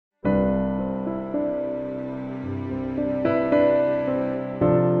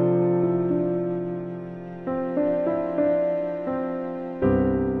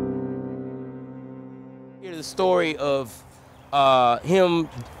story of him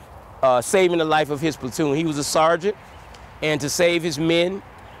saving the life of his platoon. He was a sergeant, and to save his men,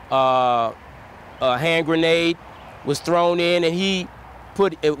 a hand grenade was thrown in, and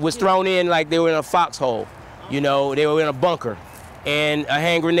it was thrown in like they were in a foxhole. You know, they were in a bunker, and a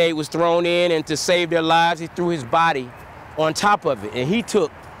hand grenade was thrown in, and to save their lives, he threw his body on top of it, and he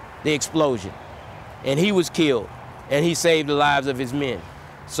took the explosion, and he was killed, and he saved the lives of his men.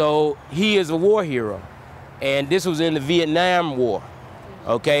 So he is a war hero, and this was in the Vietnam War,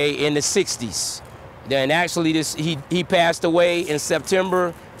 okay, in the 60s. Then actually he passed away in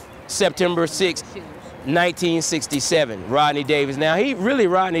September 6, 1967, Rodney Davis. Now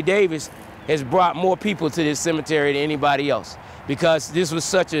Rodney Davis has brought more people to this cemetery than anybody else, because this was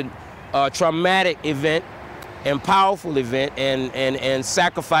such a traumatic event and powerful event and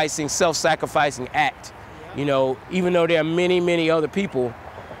self-sacrificing act. You know, even though there are many, many other people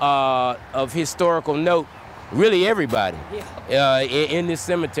of historical note, really everybody in this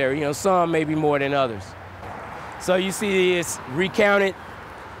cemetery, you know, some maybe more than others. So you see it's recounted,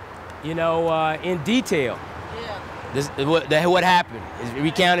 you know, in detail. Yeah. What happened is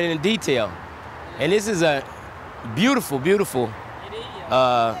recounted in detail. And this is a beautiful, beautiful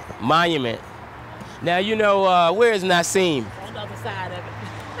monument. Now, you know, where is Nassim? On the other side of it.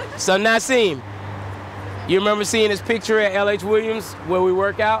 So Nassim, you remember seeing his picture at L.H. Williams where we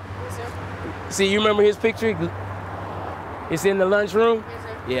work out? Yes, sir. See, you remember his picture? It's in the lunchroom? Yes,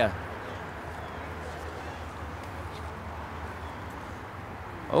 sir. Yeah.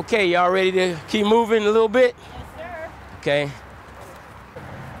 Okay, y'all ready to keep moving a little bit? Yes, sir. Okay.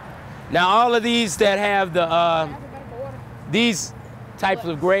 Now, all of these that have the these types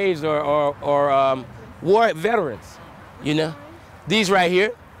of graves or war veterans, you know, these right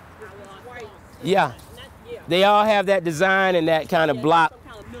here. Yeah, they all have that design and that kind of block,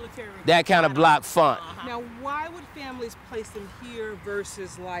 font. Now, why would families place them here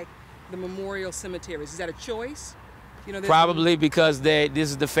versus like the memorial cemeteries? Is that a choice? You know, probably because this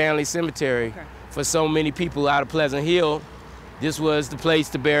is the family cemetery. Okay. For so many people out of Pleasant Hill, this was the place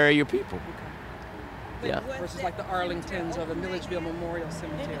to bury your people. Okay. Yeah. Versus like the Arlingtons or the Milledgeville Memorial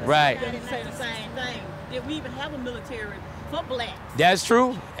Cemetery. Right. They didn't say the same thing. Did we even have a military for blacks? That's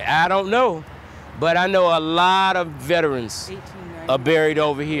true. I don't know. But I know a lot of veterans are buried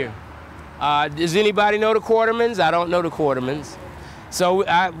over here. Does anybody know the Quartermans? I don't know the Quartermans. So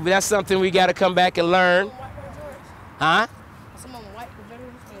that's something we got to come back and learn. Huh? Some of them white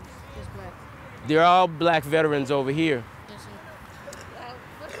veterans or just black? They're all black veterans over here.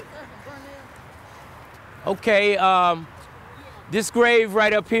 Okay, this grave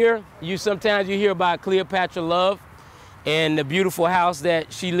right up here, sometimes you hear about Cleopatra Love and the beautiful house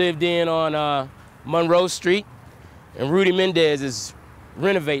that she lived in on Monroe Street. And Rudy Mendez is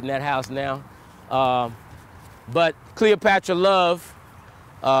renovating that house now. But Cleopatra Love,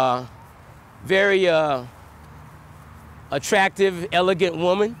 very attractive, elegant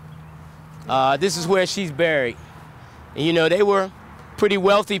woman. This is where she's buried. And, you know, they were pretty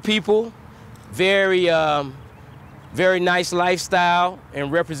wealthy people, very nice lifestyle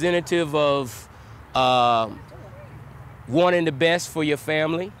and representative of wanting the best for your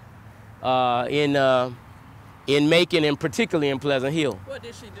family in Macon and particularly in Pleasant Hill. What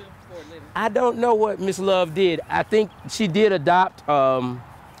did she do for a living? I don't know what Miss Love did. I think she did adopt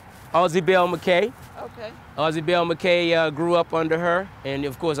Ozzie Bell McKay. Okay. Ozzie Bell McKay grew up under her, and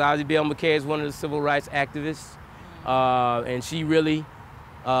of course Ozzie Bell McKay is one of the civil rights activists, and she really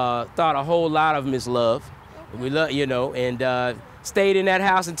thought a whole lot of Miss Love. Okay. We love, you know, and stayed in that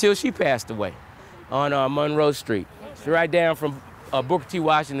house until she passed away on Monroe Street. She's right down from Booker T.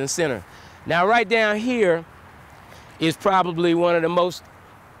 Washington Center. Now, right down here is probably one of the most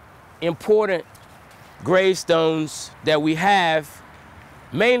important gravestones that we have,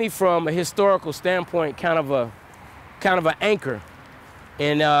 mainly from a historical standpoint, kind of an anchor.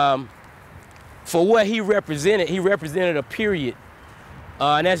 And for what he represented a period,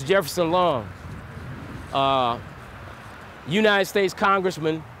 and that's Jefferson Long, United States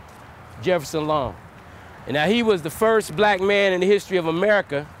Congressman Jefferson Long. And now he was the first black man in the history of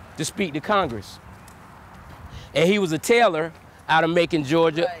America to speak to Congress. And he was a tailor out of Macon,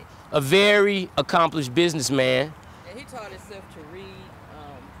 Georgia, right. A very accomplished businessman. And he taught himself to read.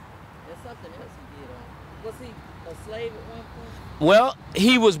 There's something else he did. Was he a slave at one point? Well,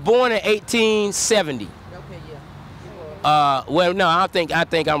 he was born in 1870. Okay, yeah. Well, no, I think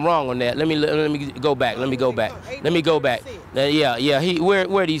I'm wrong on that. Let me go back. Let me go back. Yeah.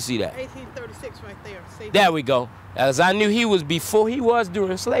 Where do you see that? 1836, right there. There we go. As I knew he was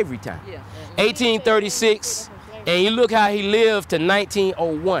during slavery time. Yeah. 1836, and you look how he lived to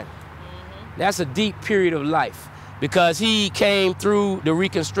 1901. That's a deep period of life because he came through the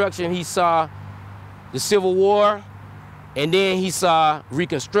Reconstruction. He saw the Civil War, and then he saw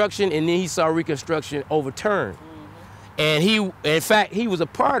Reconstruction, and then he saw Reconstruction overturned. And he, in fact, he was a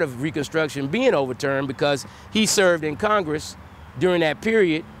part of Reconstruction being overturned because he served in Congress during that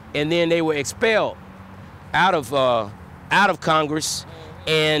period, and then they were expelled out of Congress,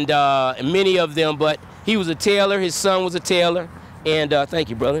 and many of them. But he was a tailor. His son was a tailor, and thank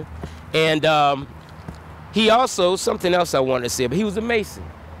you, brother. And he also, something else I wanted to say, but he was a Mason.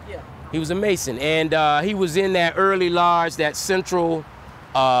 Yeah. He was a Mason, and he was in that early lodge, that central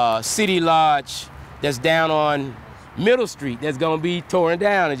city lodge that's down on Middle Street, that's gonna be torn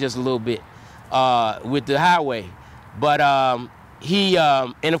down in just a little bit with the highway. But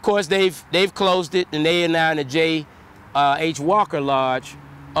and of course they've closed it, and they are now in the J.H. Walker Lodge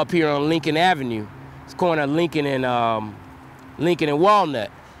up here on Lincoln Avenue. It's corner of Lincoln and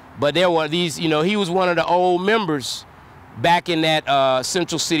Walnut. But there were these, you know, he was one of the old members back in that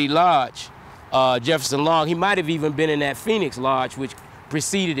Central City Lodge, Jefferson Long. He might have even been in that Phoenix Lodge, which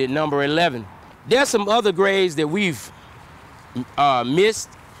preceded it, number 11. There's some other graves that we've missed,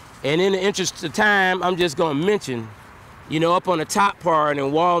 and in the interest of time, I'm just going to mention, you know, up on the top part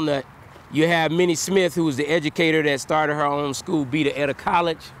in Walnut, you have Minnie Smith, who was the educator that started her own school, Beta Etta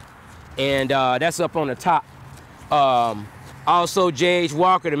College, and that's up on the top. Also, J.H.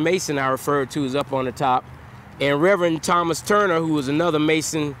 Walker, the Mason I referred to, is up on the top, and Reverend Thomas Turner, who was another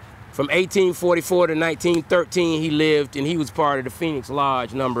Mason from 1844 to 1913, he lived, and he was part of the Phoenix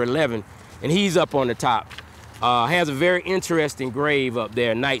Lodge, number 11. And he's up on the top. Has a very interesting grave up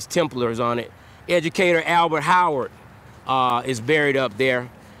there, Knights Templars on it. Educator Albert Howard is buried up there.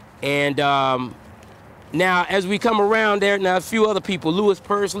 And now, as we come around there, now a few other people. Louis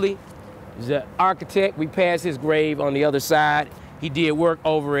Pursley is an architect. We passed his grave on the other side. He did work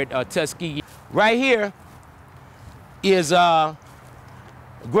over at Tuskegee. Right here is a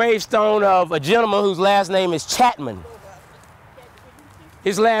gravestone of a gentleman whose last name is Chapman.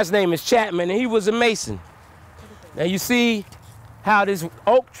 His last name is Chapman, and he was a Mason. Now you see how this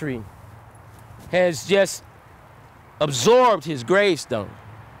oak tree has just absorbed his gravestone.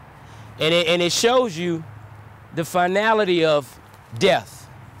 And it shows you the finality of death.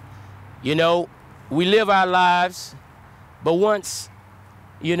 You know, we live our lives, but once,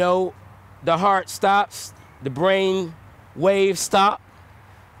 you know, the heart stops, the brain waves stop,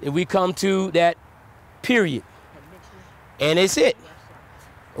 and we come to that period. And it's it.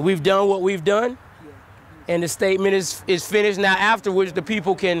 We've done what we've done, and the statement is finished. Now afterwards, the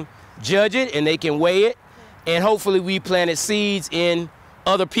people can judge it, and they can weigh it, and hopefully we planted seeds in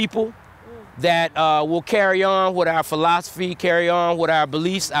other people that will carry on with our philosophy, carry on with our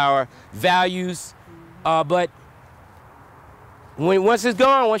beliefs, our values. But once it's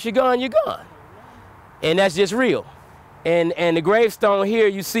gone, once you're gone, you're gone. And that's just real. And the gravestone here,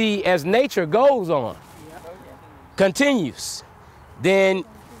 you see, as nature goes on, continues, then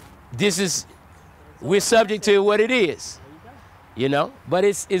we're subject to what it is, you know. But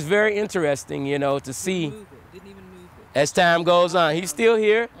it's very interesting, you know, to see as time goes on. He's still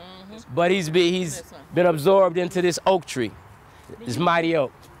here, but he's been absorbed into this oak tree, this mighty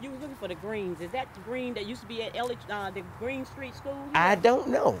oak. You were looking for the greens. Is that the green that used to be at the Green Street School? I don't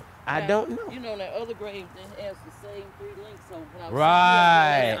know. I don't know. You know, that other grave that has the same 3 links. So when I was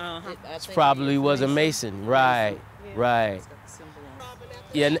Right. I think Probably was a Mason. Right. Right.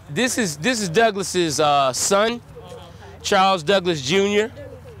 Yeah. This is Douglas's son, Charles Douglas Jr.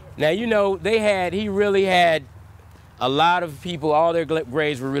 Now you know he really had a lot of people. All their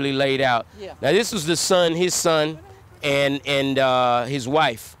graves were really laid out. Yeah. Now this was his son, and his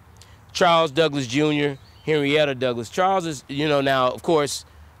wife, Charles Douglas Jr., Henrietta Douglas. Charles is, you know, now of course,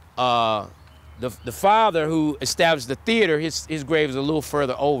 the father who established the theater, his grave is a little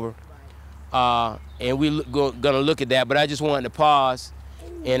further over, and we're gonna look at that. But I just wanted to pause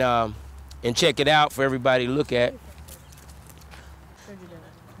and check it out for everybody to look at.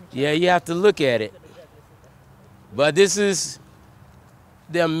 Yeah, you have to look at it. But this is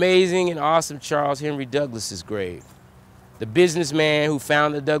the amazing and awesome Charles Henry Douglas's grave. The businessman who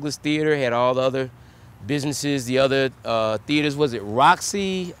founded the Douglas Theater, had all the other businesses, the other theaters. Was it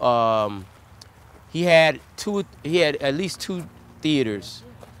Roxy? He had at least 2 theaters.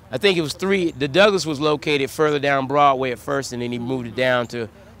 I think it was 3. The Douglas was located further down Broadway at first, and then he moved it down to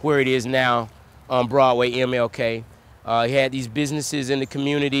where it is now on Broadway, MLK. He had these businesses in the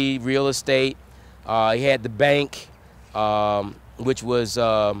community, real estate. He had the bank, which was,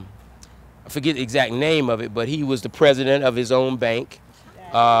 I forget the exact name of it, but he was the president of his own bank.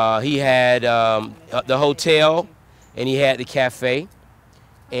 He had the hotel, and he had the cafe.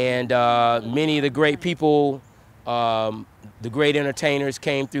 and many of the great people, the great entertainers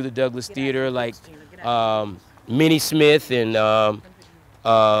came through the Douglas Theater, like Minnie Smith and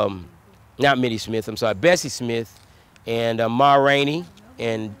not Minnie Smith, I'm sorry, Bessie Smith, and Ma Rainey,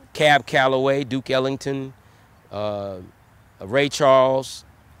 and Cab Calloway, Duke Ellington, Ray Charles,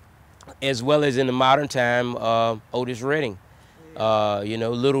 as well as in the modern time, Otis Redding, you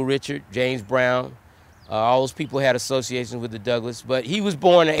know, Little Richard, James Brown. All those people had associations with the Douglas. But he was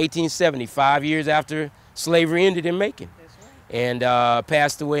born in 1870, 5 years after slavery ended in Macon, and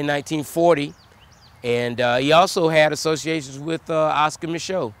passed away in 1940. And he also had associations with Oscar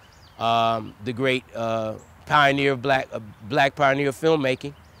Micheaux, the great pioneer of black pioneer of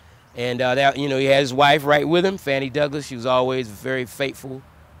filmmaking. And that, you know, he had his wife right with him, Fanny Douglas. She was always very faithful,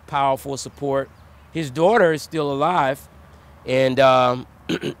 powerful support. His daughter is still alive, and at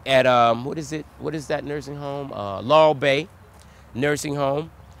what is that nursing home? Laurel Bay Nursing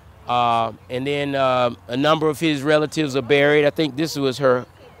Home. And then a number of his relatives are buried. I think this was her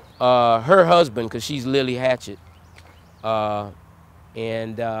husband, because she's Lily Hatchett,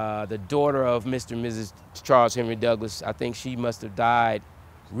 and the daughter of Mr. and Mrs. Charles Henry Douglas. I think she must have died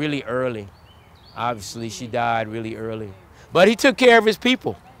really early. Obviously, she died really early. But he took care of his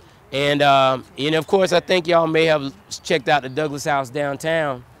people. And of course, I think y'all may have checked out the Douglas House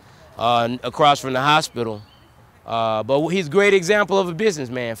downtown, across from the hospital. But he's a great example of a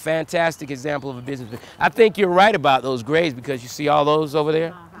businessman, fantastic example of a businessman. I think you're right about those graves, because you see all those over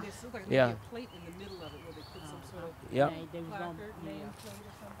there? Yeah. A plate in the middle of it where they put some sort of Yep. placard, name plate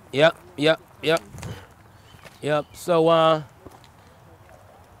or something. Yep. So,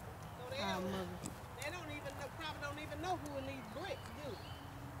 They probably don't even know who in these bricks, do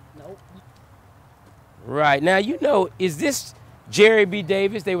they? Nope. right. Now, you know, is this Jerry B.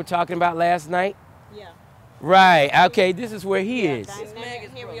 Davis they were talking about last night? Yeah. Right. Okay, this is where he is. It's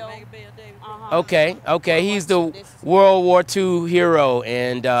Megan's brother, Megan Bell Davis. Okay. He's the World War II hero,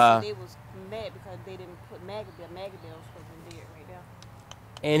 and They was mad because they didn't put Magabell. Magabell's supposed to be dead right there.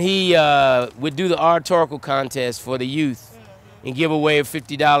 and he would do the oratorical contest for the youth and give away a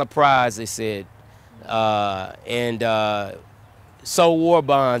 $50 prize, they said, and sold war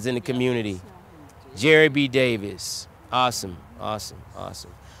bonds in the community. Jerry B. Davis, awesome.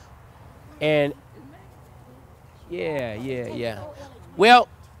 And yeah. Well,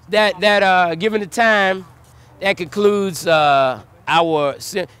 that given the time, that concludes our.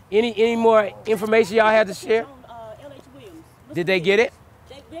 Any more information y'all had to share? L.H. Williams. Did they get it?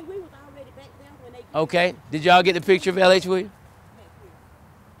 We was already back there when they. Okay. Did y'all get the picture of L.H. Williams?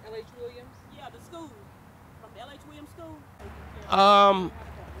 L.H. Williams? Yeah, the school. From the L.H. Williams school.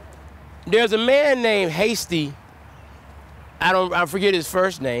 There's a man named Hasty. I forget his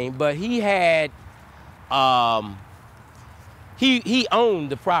first name, but he had he owned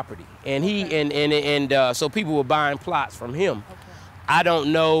the property, and so people were buying plots from him. Okay. I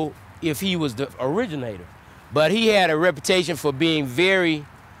don't know if he was the originator, but he had a reputation for being very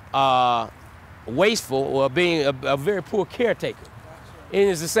wasteful, or being a very poor caretaker. And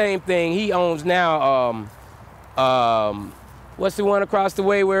it's the same thing he owns now. What's the one across the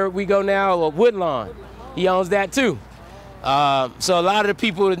way where we go now? Woodlawn. He owns that too. So a lot of the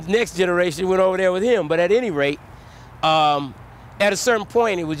people in the next generation went over there with him. But at any rate, at a certain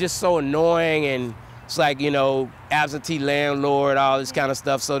point, it was just so annoying, and it's like, you know, absentee landlord, all this kind of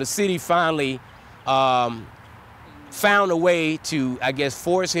stuff. So the city finally found a way to, I guess,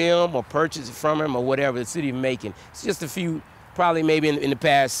 force him or purchase it from him or whatever. The city of Macon. It's just a few, probably maybe in the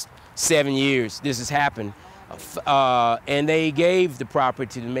past 7 years, this has happened. And they gave the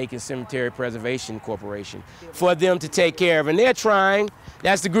property to the Macon Cemetery Preservation Corporation for them to take care of. And they're trying.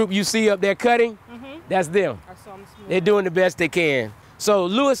 That's the group you see up there cutting. That's them. I saw them this morning. They're doing the best they can. So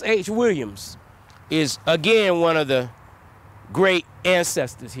Lewis H. Williams is, again, one of the great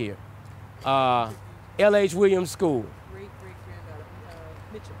ancestors here. L.H. Williams School. Great-great-granddaughter,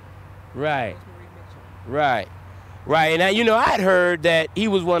 Mitchell. Right. Rosemary Mitchell. Right. And you know, I'd heard that he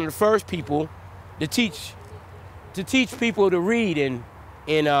was one of the first people to teach people to read in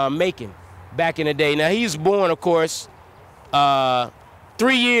Macon back in the day. Now, he was born, of course,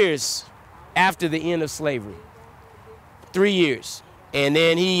 3 years after the end of slavery. 3 years. And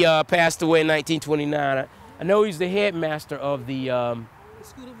then he passed away in 1929. I know he's the headmaster of the The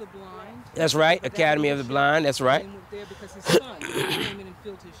School of the Blind. that's right, Academy of the Blind. That's right. He went there because his son came in and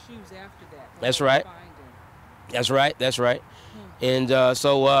filled his shoes after that. That's right. That's right. And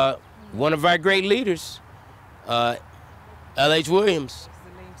so one of our great leaders, L.H. Williams. This is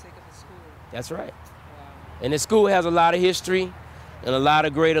the namesake of the school. That's right. Wow. And the school has a lot of history and a lot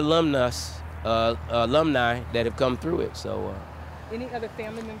of great alumni that have come through it. So Any other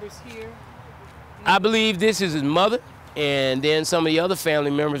family members here? I believe this is his mother, and then some of the other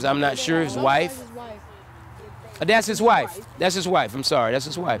family members, I'm not sure, his wife. That's his wife. That's his wife. I'm sorry, that's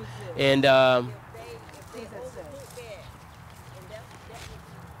his wife. And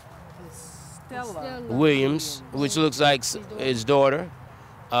Stella. Williams, which looks like his daughter,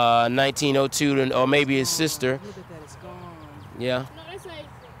 1902, or maybe his sister. Look at that, it's gone. Yeah.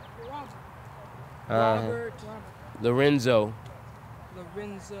 Robert. Lorenzo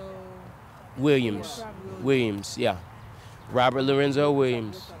Lorenzo. Williams. Williams, yeah. Robert Lorenzo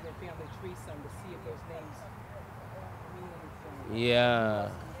Williams. Look on their family tree some to see if those names mean anything. Yeah.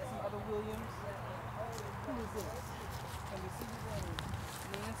 Some other Williams. Who is this? Can we see the name?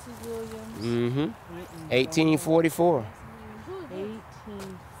 Nancy Williams. 1844.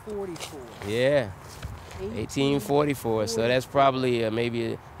 1844. Yeah. 1844. So that's probably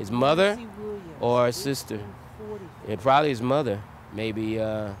maybe his mother Nancy Williams, or his sister. 1844. Yeah, probably his mother. Maybe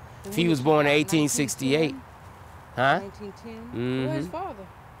if he was born in 1868. Huh? 1910. Where's his father?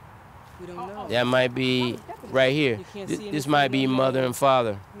 We don't know. That might be right here. You can't see This might be anything on mother there. and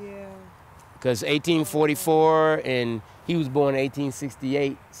father. Yeah. Because 1844 and he was born in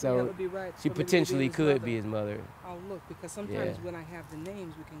 1868, that so would be right. she So maybe it'd potentially his could mother. be his mother. I'll look because sometimes Yeah. when I have the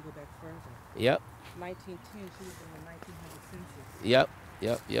names, we can go back further. Yep, 1910, she was in the 1900 census.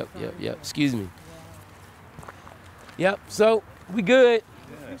 yep. Excuse me. Yep, so we good.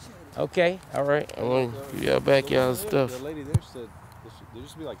 Okay, all right. I want y'all back y'all stuff. The lady there said there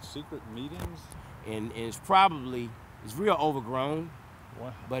used to be like secret meetings. And it's probably, it's real overgrown,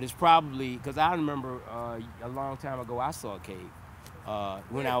 Wow. but it's probably, because I remember a long time ago I saw a cave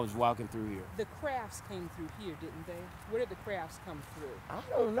when I was walking through here. The crafts came through here, didn't they? Where did the crafts come through? I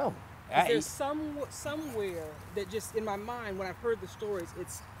don't know. There's somewhere that just in my mind when I've heard the stories,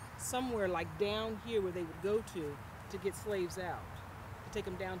 it's somewhere like down here where they would go to get slaves out, to take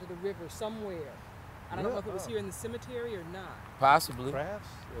them down to the river somewhere. I don't know if it was here in the cemetery or not. Possibly. Crafts?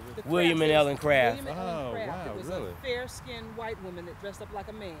 The William Crafts, and it was Ellen Craft. William and Ellen Oh, Craft. wow, It was really? a fair-skinned white woman that dressed up like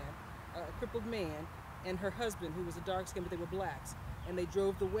a man, a crippled man, and her husband, who was a dark-skinned, but they were blacks. And they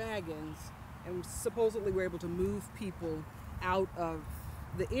drove the wagons and supposedly were able to move people out of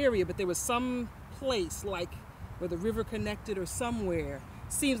the area, but there was some place like where the river connected or somewhere.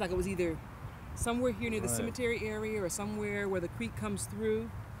 Seems like it was either somewhere here near the Right. cemetery area or somewhere where the creek comes through.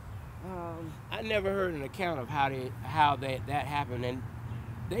 I never heard an account of how that happened, and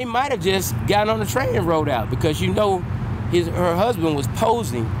they might have just gotten on the train and rode out because her husband was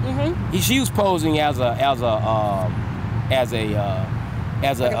posing. She was posing as a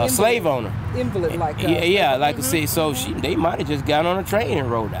slave owner. Invalid like Yeah, like I say. So they might have just gotten on a train and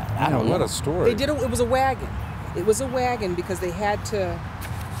rode out. I don't know. What a story. They did. It was a wagon. It was a wagon because they had to.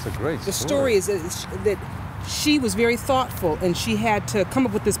 It's a great The story is that she was very thoughtful and she had to come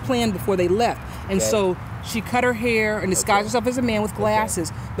up with this plan before they left. And Okay. so she cut her hair and disguised herself as a man with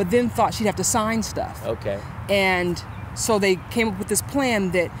glasses, but then thought she'd have to sign stuff. Okay. And so they came up with this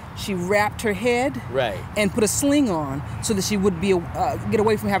plan that she wrapped her head Right. and put a sling on so that she would be get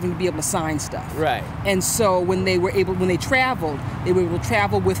away from having to be able to sign stuff. Right. And so when they traveled, they were able to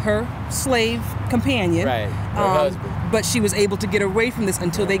travel with her slave companion. Right. Her husband. But she was able to get away from this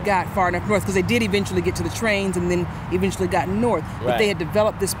until they got far enough north, because they did eventually get to the trains and then eventually got north. But Right. they had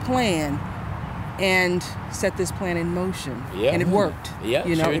developed this plan and set this plan in motion. Yeah. And it worked. Yeah,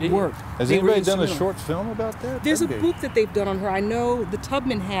 You know, sure it did. worked. Has They were anybody done a instrumental. short film about that? There's a That'd be- book that they've done on her. I know the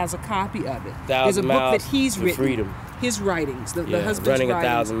Tubman has a copy of it. There's a Thousand book that Miles he's to written. Freedom. His writings, the Yeah, husband's running writings.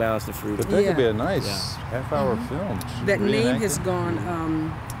 1,000 miles to freedom. But that could be Yeah. a nice half-hour film. That name has Reenacting.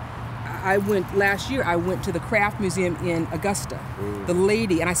 gone. Last year I went to the Craft Museum in Augusta. The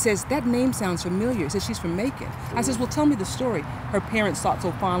lady, and I says, that name sounds familiar. It says she's from Macon. I says, well, tell me the story. Her parents thought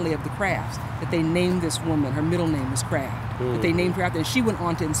so fondly of the Crafts that they named this woman, her middle name was Craft, that they named her after. And she went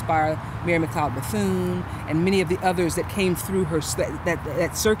on to inspire Mary McLeod Bethune and many of the others that came through her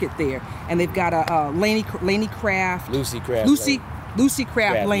that circuit there. And they've got a Laney Craft. Lucy Craft. Lucy Craft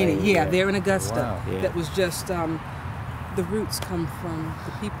Craft Laney, Laney, yeah, yeah. there in Augusta. Wow. Yeah. That was just, the roots come from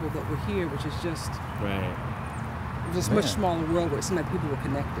the people that were here, which is just Right. a much smaller world where it seemed like people were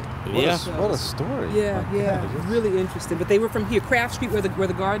connected. Yeah. What a story. Yeah, My yeah, God, really interesting. But they were from here, Craft Street, where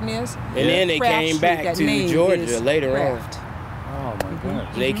the garden is. And then they Craft came Street, back that to name Georgia is later Craft. Oh my goodness.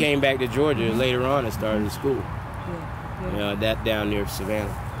 on. They came back to Georgia later on and started school. Yeah. That down near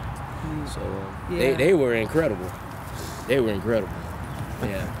Savannah. So Yeah. they were incredible. They were incredible.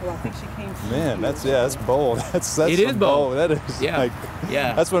 Yeah. Well, I think she came from Man, here. that's bold. That's It is some bold. That is Yeah. like,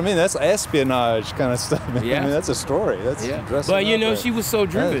 Yeah. that's what I mean. That's espionage kind of stuff. Yeah. I mean, that's a story. That's Yeah. dressing But up she was so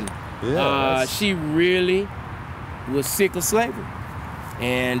driven. Yeah. She really was sick of slavery.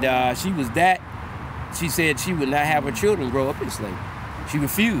 And she was that. She said she would not have her children grow up in slavery. She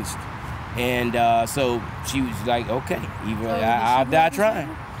refused. And so she was like, okay, even I'll die trying.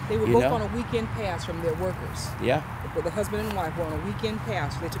 They were you both know? on a weekend pass from their workers. Yeah. The husband and wife were on a weekend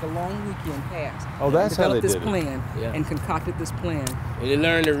pass. They took a long weekend pass. Oh, that's how they developed this did it. plan Yeah. and concocted this plan. And they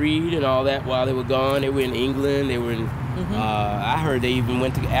learned to read and all that while they were gone. They were in England. They were in, I heard they even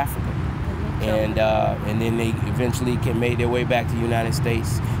went to Africa. And then they eventually made their way back to the United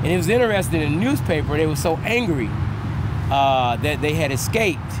States. And it was interesting, in the newspaper, they were so angry that they had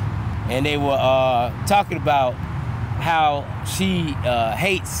escaped. And they were talking about how she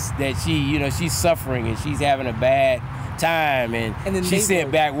hates that she's suffering and she's having a bad time, and then she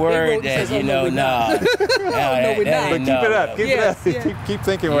sent back word that no, we're not. no, we're not. But keep it up. Keep Yes, it up. yeah. Keep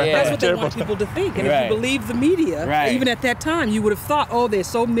thinking. Yeah. That's what they terrible. want people to think. And Right. if you believe the media, Right. even at that time, you would have thought, oh, they're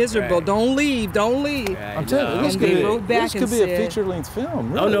so miserable. Right. Don't leave. Don't leave. Right. I'm telling you, this And could they be, wrote back this could and be a said- feature-length film. Oh,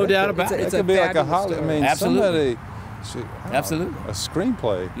 Really. no It doubt could- about it. It It's a could be like a fabulous Hollywood. I story. mean, Absolutely. somebody. Absolutely. A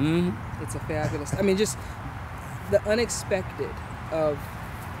screenplay. It's a fabulous. I mean, just the unexpected of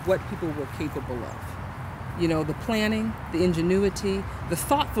what people were capable of. You know, the planning, the ingenuity, the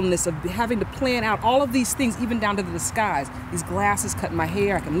thoughtfulness of having to plan out all of these things, even down to the disguise. These glasses, cutting my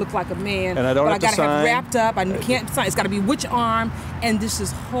hair, I can look like a man, And I don't but have to I gotta have sign. wrapped up. I can't sign. It's got to be which arm, and this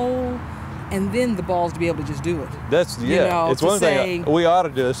is whole, and then the balls to be able to just do it. That's You know, It's to one say- thing we ought to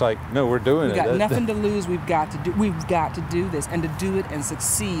do. It's like, no, we're doing We've it. got nothing to lose. We've got to do. We've got to do this, and to do it and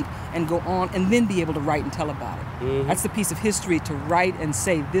succeed and go on, and then be able to write and tell about it. That's the piece of history, to write and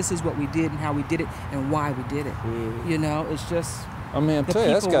say this is what we did and how we did it and why we did it. You know, it's just. I mean, I'm the telling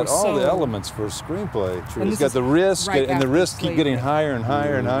you, that's people got were all the so- elements for a screenplay. And It's this got is the risk, right and the after risks keep getting slavery. higher and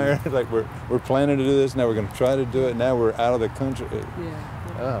higher and higher. Like we're planning to do this, now we're going to try to do it. Now we're out of the country. Yeah,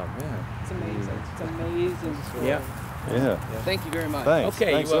 Oh man, it's amazing. It's amazing. Story. Yeah. yeah. Thank you very much. Thanks.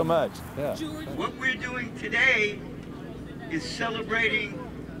 Okay, Thanks you're so welcome. much. Yeah. What we're doing today is celebrating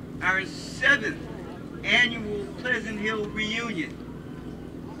our 7th annual Pleasant Hill reunion.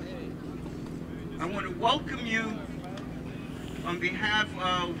 I want to welcome you on behalf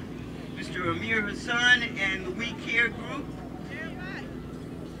of Mr. Amir Hassan and the We Care Group,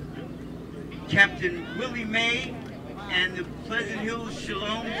 Captain Willie May and the Pleasant Hill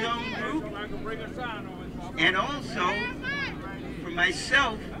Shalom Zone Group, and also for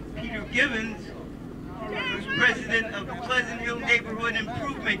myself, Peter Givens, who's president of the Pleasant Hill Neighborhood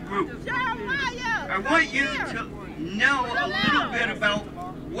Improvement Group. I want you to know a little bit about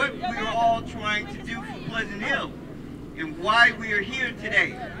what we're all trying to do for Pleasant Hill and why we are here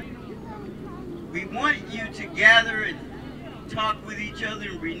today. We want you to gather and talk with each other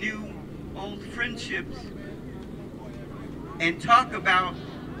and renew old friendships and talk about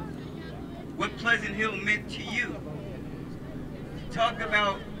what Pleasant Hill meant to you. Talk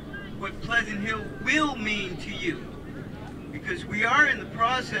about what Pleasant Hill will mean to you, because we are in the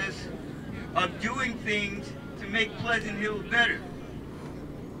process of doing things to make Pleasant Hill better.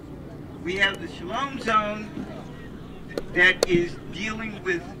 We have the Shalom Zone that is dealing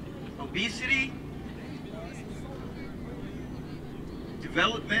with obesity,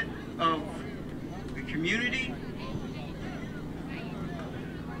 development of the community,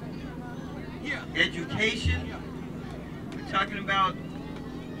 education. We're talking about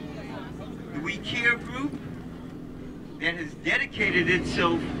the We Care Group that has dedicated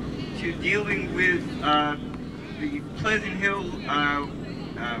itself to dealing with the Pleasant Hill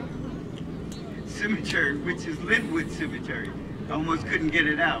Cemetery, which is Linwood Cemetery. I almost couldn't get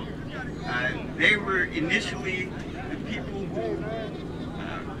it out. They were initially the people who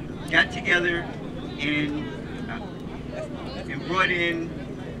got together and brought in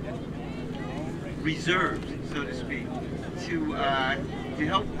reserves, so to speak, to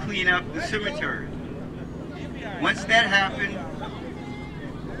help clean up the cemetery. Once that happened,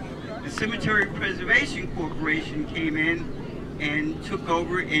 the Cemetery Preservation Corporation came in and took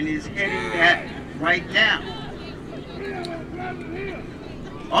over and is heading that right now.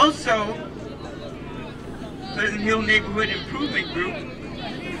 Also, Pleasant Hill Neighborhood Improvement Group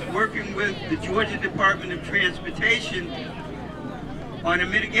is working with the Georgia Department of Transportation on a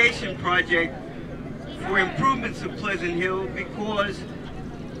mitigation project for improvements of Pleasant Hill because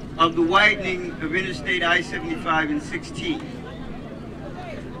of the widening of Interstate I-75 and 16.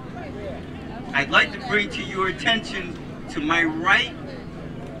 I'd like to bring to your attention, to my right,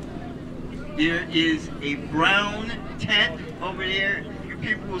 there is a brown tent over there. If you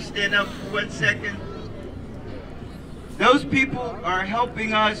people will stand up for 1 second. Those people are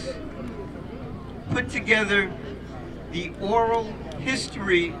helping us put together the oral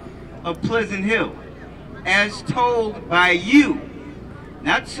history of Pleasant Hill, as told by you,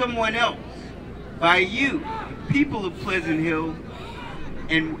 not someone else, by you, people of Pleasant Hill,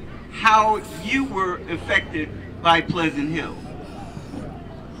 and how you were affected by Pleasant Hill.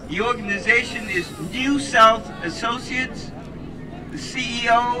 The organization is New South Associates. The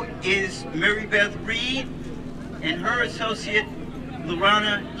CEO is Mary Beth Reed and her associate,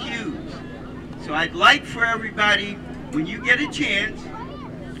 Lorana Hughes. So I'd like for everybody, when you get a chance,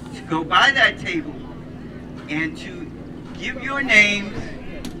 to go by that table and to give your names,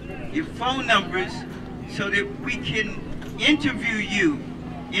 your phone numbers, so that we can interview you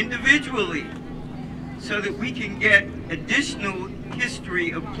individually, so that we can get additional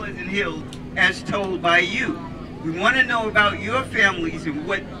history of Pleasant Hill as told by you. We want to know about your families and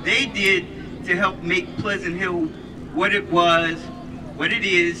what they did to help make Pleasant Hill what it was, what it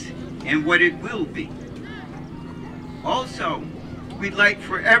is, and what it will be. Also, we'd like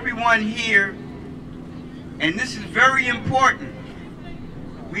for everyone here, and this is very important,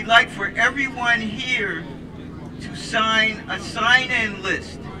 we'd like for everyone here to sign a sign-in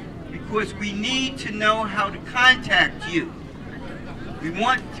list, because we need to know how to contact you. We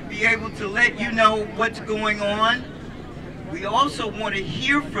want to be able to let you know what's going on. We also want to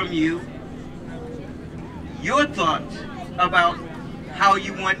hear from you your thoughts about how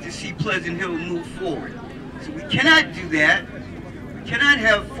you want to see Pleasant Hill move forward. So we cannot do that. We cannot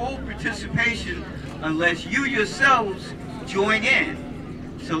have full participation unless you yourselves join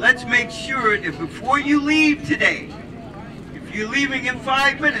in. So let's make sure that before you leave today, if you're leaving in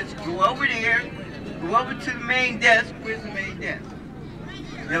 5 minutes, go over there, go over to the main desk. Where's the main desk?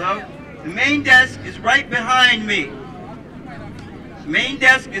 Hello? The main desk is right behind me. The main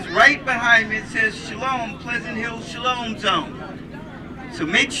desk is right behind me. It says Shalom, Pleasant Hill Shalom Zone. So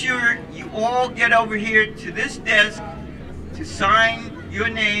make sure you all get over here to this desk to sign your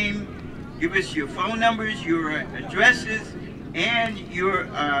name, give us your phone numbers, your addresses, and your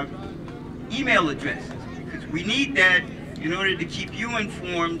email addresses, because we need that in order to keep you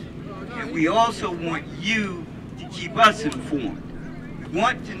informed, and we also want you to keep us informed. We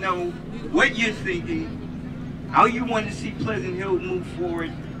want to know what you're thinking, how you want to see Pleasant Hill move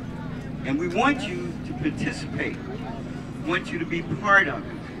forward, and we want you to participate. We want you to be part of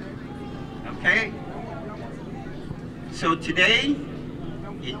it. Okay? So today,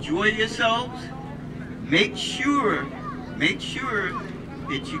 enjoy yourselves. Make sure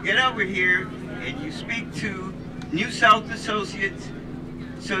that you get over here and you speak to New South Associates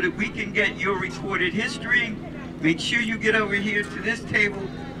so that we can get your recorded history. Make sure you get over here to this table,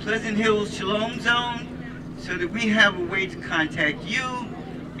 Pleasant Hill Shalom Zone, so that we have a way to contact you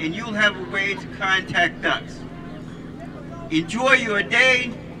and you'll have a way to contact us. Enjoy your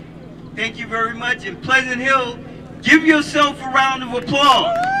day. Thank you very much. And Pleasant Hill, give yourself a round of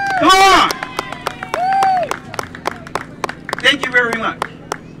applause. Come on. Thank you very much.